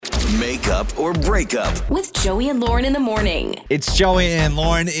Makeup or breakup with Joey and Lauren in the morning. It's Joey and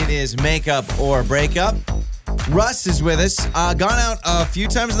Lauren. It is makeup or breakup. Russ is with us. Gone out a few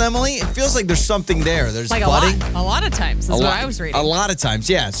times with Emily. It feels like there's something there. There's like budding. a lot of times. That's what I was reading. A lot of times,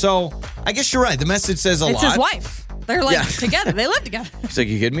 yeah. So I guess you're right. The message says a lot. It's his wife. They're together. They live together. It's like,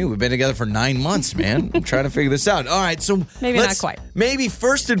 you kidding me? We've been together for 9 months, man. I'm trying to figure this out. All right, so maybe not quite. Maybe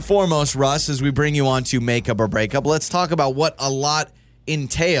first and foremost, Russ, as we bring you on to makeup or breakup, let's talk about what a lot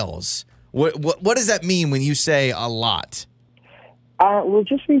entails. What does that mean when you say a lot? Well, it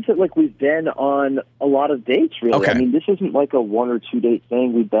just means that, we've been on a lot of dates, really. Okay. I mean, this isn't like a 1 or 2 date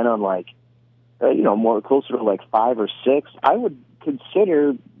thing. We've been on, more closer to, 5 or 6. I would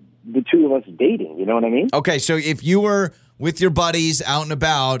consider the two of us dating, you know what I mean? Okay, so if you were with your buddies out and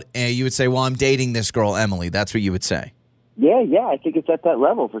about, you would say, well, I'm dating this girl, Emily. That's what you would say. Yeah, I think it's at that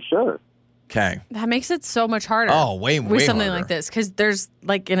level for sure. Okay. That makes it so much harder. Oh, way with something harder. like this, because there's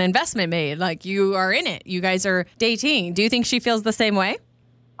an investment made. You are in it. You guys are dating. Do you think she feels the same way?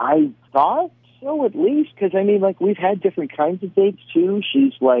 I thought so, at least, because, we've had different kinds of dates, too.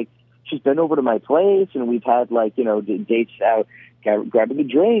 She's been over to my place, and we've had, dates out, grabbing a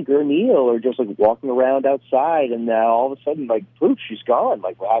drink or a meal or just, walking around outside, and all of a sudden, poof, she's gone.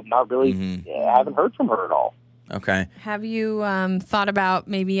 I've not really, haven't heard from her at all. Okay. Have you thought about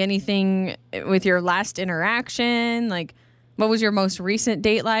maybe anything with your last interaction? What was your most recent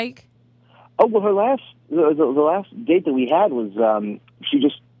date like? Oh, well, the last date that we had was she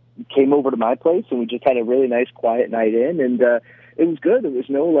just came over to my place, and we just had a really nice, quiet night in, and it was good. There was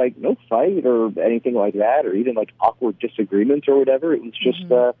no fight or anything like that, or even awkward disagreements or whatever. It was just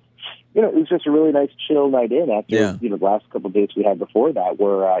it was just a really nice, chill night in after the last couple of dates we had before that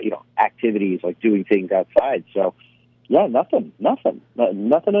were activities doing things outside. So yeah, nothing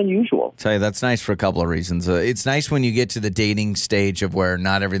unusual. I'll tell you, that's nice for a couple of reasons. It's nice when you get to the dating stage of where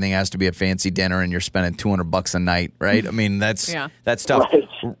not everything has to be a fancy dinner and you're spending $200 a night, right? I mean, that's tough.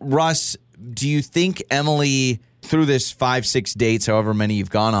 Right. Russ, do you think Emily, through this 5-6 dates, however many you've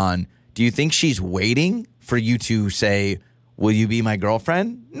gone on, do you think she's waiting for you to say, will you be my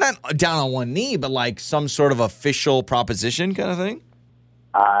girlfriend? Not down on one knee, but some sort of official proposition kind of thing?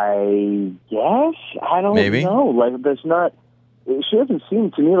 I guess. I don't know. There's not. She doesn't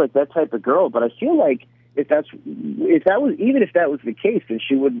seem to me like that type of girl. But I feel like if that was the case, then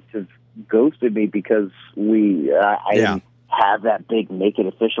she wouldn't have ghosted me because I didn't have that big make it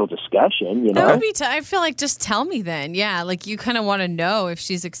official discussion. You know, that would be. I feel like just tell me then. Yeah, you kind of want to know if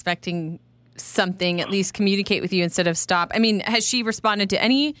she's expecting something. At least communicate with you instead of stop. I mean, has she responded to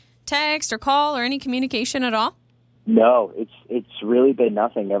any text or call or any communication at all? No, it's really been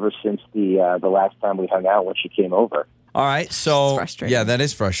nothing ever since the last time we hung out when she came over. All right, so frustrating. Yeah, that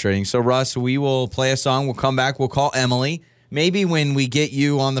is frustrating. So Russ, we will play a song. We'll come back. We'll call Emily. Maybe when we get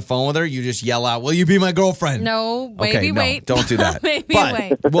you on the phone with her, you just yell out, "Will you be my girlfriend?" No, maybe wait. Don't do that. Maybe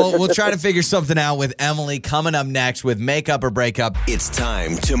wait. We'll try to figure something out with Emily coming up next with Makeup or Breakup. It's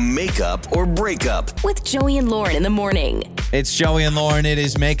time to make up or break up with Joey and Lauren in the morning. It's Joey and Lauren. It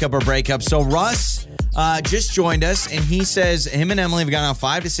is Makeup or Breakup. So Russ just joined us, and he says him and Emily have gone out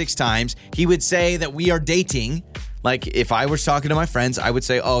 5 to 6 times. He would say that we are dating. If I was talking to my friends, I would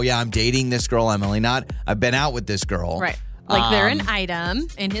say, oh, yeah, I'm dating this girl, Emily. Not, I've been out with this girl. Right. They're an item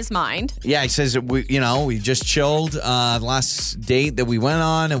in his mind. Yeah, he says that we just chilled the last date that we went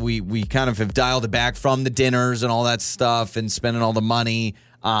on, and we kind of have dialed it back from the dinners and all that stuff and spending all the money.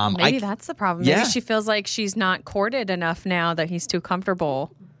 Maybe that's the problem. Maybe she feels like she's not courted enough now that he's too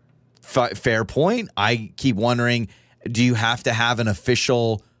comfortable. Fair point. I keep wondering, do you have to have an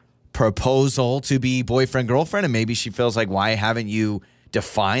official proposal to be boyfriend, girlfriend? And maybe she feels like, why haven't you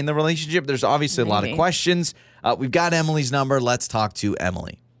defined the relationship? There's obviously a lot of questions. We've got Emily's number. Let's talk to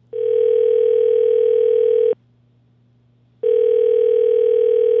Emily.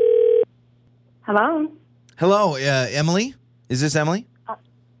 Hello, Emily? Is this Emily?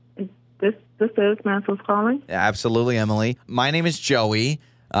 This is Mansell's calling. Yeah, absolutely, Emily. My name is Joey.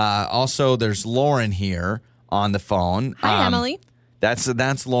 Also, there's Lauren here on the phone. Hi, Emily.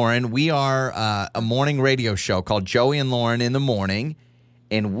 That's Lauren. We are a morning radio show called Joey and Lauren in the Morning,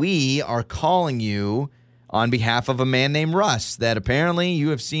 and we are calling you on behalf of a man named Russ that apparently you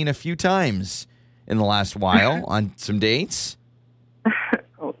have seen a few times in the last while on some dates.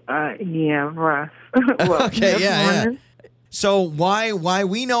 Yeah, Russ. Well, okay, yeah. So why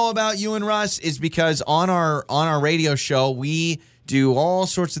we know about you and Russ is because on our radio show we do all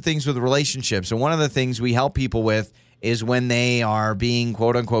sorts of things with relationships, and one of the things we help people with is when they are being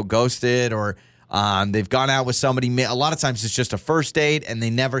quote unquote ghosted or They've gone out with somebody. A lot of times it's just a first date and they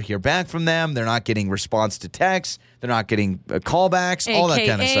never hear back from them. They're not getting response to texts. They're not getting callbacks, all that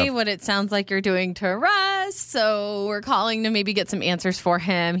kind of stuff. What it sounds like you're doing to Russ. So we're calling to maybe get some answers for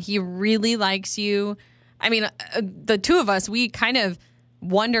him. He really likes you. I mean, the two of us, we kind of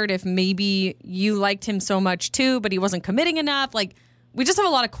wondered if maybe you liked him so much too, but he wasn't committing enough. Like, we just have a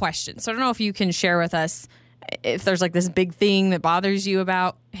lot of questions. So I don't know if you can share with us if there's like this big thing that bothers you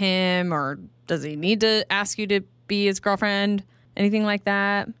about him, or does he need to ask you to be his girlfriend? Anything like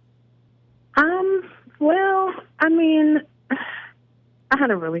that? Well, I mean, I had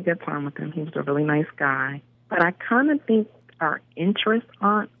a really good time with him. He was a really nice guy. But I kind of think our interests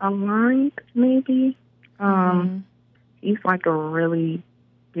aren't aligned, maybe. He's like a really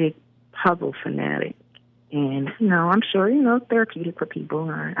big puzzle fanatic. And, I'm sure, it's therapeutic for people.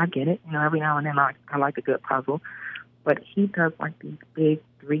 I get it. Every now and then I like a good puzzle. But he does like these big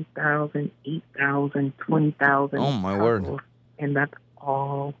 3,000, 8,000, 20,000 Oh, my puzzles. word. And that's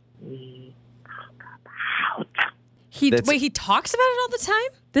all we talk about. He talks about it all the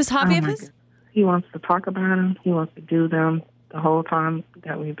time? This hobby of his? God. He wants to talk about them. He wants to do them the whole time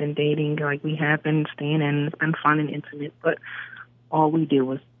that we've been dating. Like, we have been staying in. It's been fun and intimate. But all we do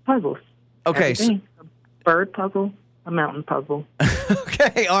was puzzles. Okay. A bird puzzle, a mountain puzzle.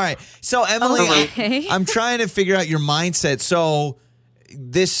 Okay, all right. So, Emily, Okay. I'm trying to figure out your mindset. So,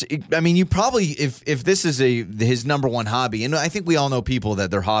 you probably, if this is his number one hobby, and I think we all know people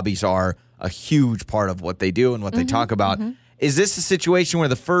that their hobbies are a huge part of what they do and what they talk about. Is this a situation where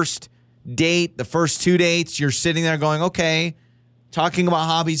the first date, the first 2 dates, you're sitting there going, okay, talking about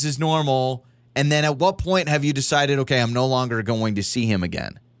hobbies is normal, and then at what point have you decided, okay, I'm no longer going to see him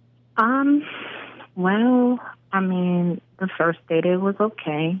again? Well, the first date, it was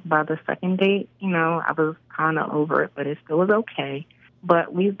okay. By the second date, I was kind of over it, but it still was okay.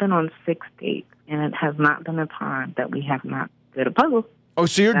 But we've been on 6 dates, and it has not been a time that we have not did a puzzle. Oh,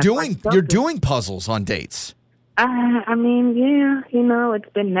 so you're doing puzzles on dates? Yeah, it's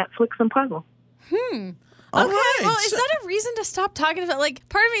been Netflix and puzzle. All Okay, right. well, is that a reason to stop talking about? Like,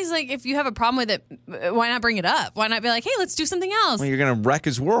 part of me is like, if you have a problem with it, why not bring it up? Why not be like, hey, let's do something else? Well, you're going to wreck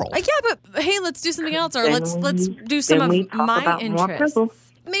his world. Like, yeah, but hey, let's do something else, or Then let's do some then we of talk my about more interests. puzzles.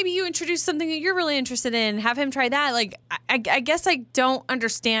 Maybe you introduce something that you're really interested in, have him try that. Like, I guess I don't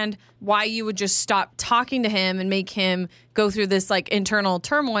understand why you would just stop talking to him and make him go through this like internal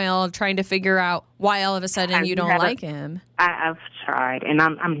turmoil of trying to figure out why all of a sudden you don't like him. I've tried, and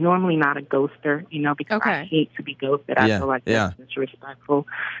I'm normally not a ghoster, because I hate to be ghosted. I feel like that's disrespectful.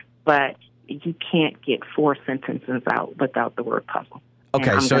 But you can't get 4 sentences out without the word puzzle.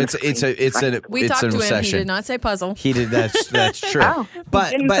 Okay, so it's We it's talked a to him. recession. He did not say puzzle. He did. That's true. Oh,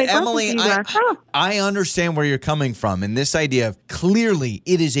 but didn't say Emily, puzzle. I understand where you're coming from, and this idea of clearly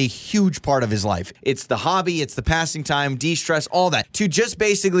it is a huge part of his life. It's the hobby, it's the passing time, de-stress, all that. To just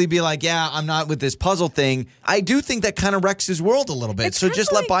basically be like, yeah, I'm not with this puzzle thing. I do think that kind of wrecks his world a little bit. It's so kinda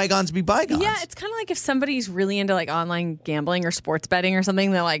just let bygones be bygones. Yeah, it's kind of like if somebody's really into like online gambling or sports betting or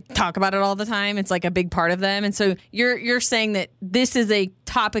something, they like talk about it all the time. It's like a big part of them. And so you're saying that this is a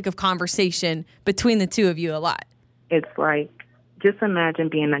topic of conversation between the two of you a lot. It's like, just imagine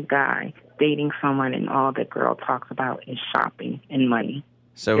being a guy dating someone and all the girl talks about is shopping and money.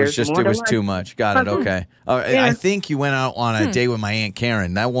 So it was too much. Got it. Okay. Yeah. I think you went out on a date with my Aunt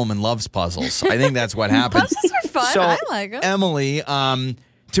Karen. That woman loves puzzles. I think that's what happened. Puzzles are fun. So, I like them. Emily,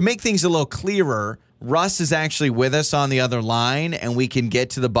 to make things a little clearer, Russ is actually with us on the other line, and we can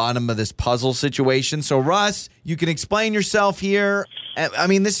get to the bottom of this puzzle situation. So, Russ, you can explain yourself here.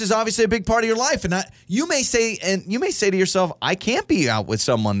 This is obviously a big part of your life, and you may say to yourself, I can't be out with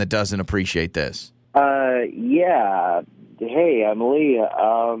someone that doesn't appreciate this. Yeah. Hey, Emily.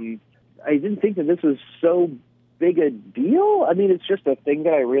 I didn't think that this was so big a deal. It's just a thing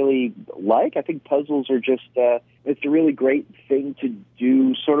that I really like. I think puzzles are just, it's a really great thing to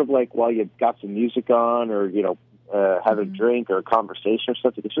do, sort of like while you've got some music on or, have a drink or a conversation or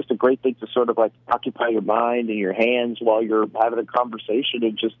something. It's just a great thing to sort of like occupy your mind and your hands while you're having a conversation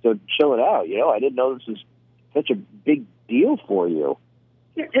and just to chill it out. I didn't know this was such a big deal for you.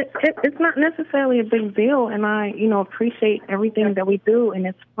 It's not necessarily a big deal, and I, appreciate everything that we do, and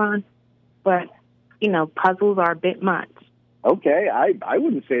it's fun. But, puzzles are a bit much. Okay, I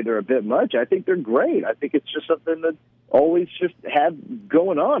wouldn't say they're a bit much. I think they're great. I think it's just something that always just have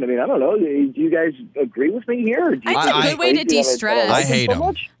going on. I don't know. Do you guys agree with me here? It's a good way to de-stress. I hate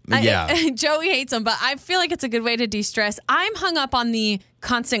them. Yeah. Joey hates them, but I feel like it's a good way to de-stress. I'm hung up on the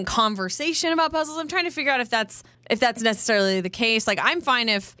constant conversation about puzzles. I'm trying to figure out if that's if that's necessarily the case. Like, I'm fine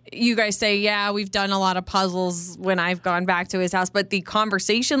if you guys say, yeah, we've done a lot of puzzles when I've gone back to his house. But the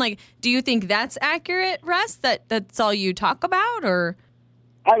conversation, like, do you think that's accurate, Russ? That's all you talk about, or?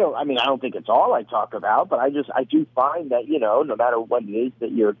 I don't think it's all I talk about, but I do find that, no matter what it is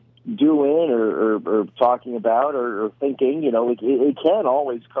that you're doing or talking about or thinking, it can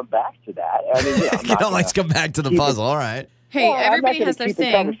always come back to that. I mean, it can always come back to the puzzle. All right. Hey, everybody has their keep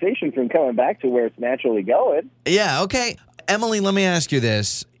thing. The conversation from coming back to where it's naturally going. Yeah, okay. Emily, let me ask you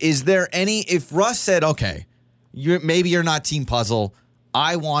this. Is there if Russ said, okay, maybe you're not team puzzle,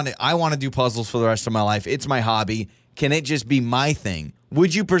 I want to do puzzles for the rest of my life. It's my hobby. Can it just be my thing?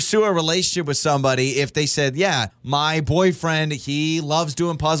 Would you pursue a relationship with somebody if they said, yeah, my boyfriend, he loves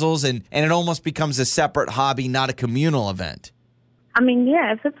doing puzzles, and it almost becomes a separate hobby, not a communal event? I mean,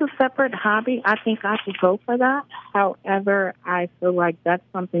 yeah, if it's a separate hobby, I think I should go for that. However, I feel like that's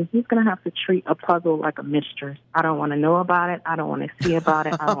something he's going to have to treat a puzzle like a mistress. I don't want to know about it. I don't want to see about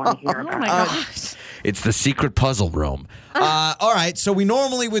it. I don't want to hear about it. Oh, my gosh. It's the secret puzzle room. All right, so we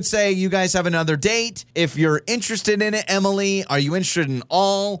normally would say you guys have another date. If you're interested in it, Emily, are you interested in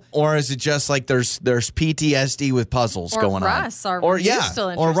all? Or is it just like there's PTSD with puzzles going Russ, on? Are you still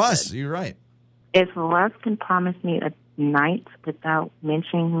interested? Or Russ, you're right. If Russ can promise me a night without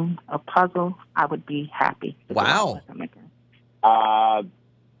mentioning a puzzle, I would be happy. Wow.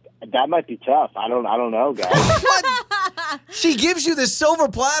 That might be tough. I don't know, guys. She gives you this silver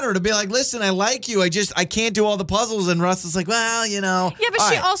platter to be like, listen, I like you. I can't do all the puzzles. And Russ is like, well, Yeah, but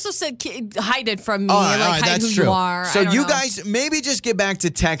she also said, hide it from me. All right, hide that's who true. you are. So you guys maybe just get back to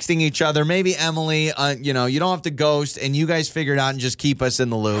texting each other. Maybe Emily, you don't have to ghost, and you guys figure it out and just keep us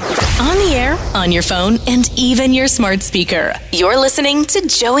in the loop. On the air, on your phone, and even your smart speaker. You're listening to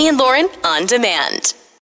Joey and Lauren on demand.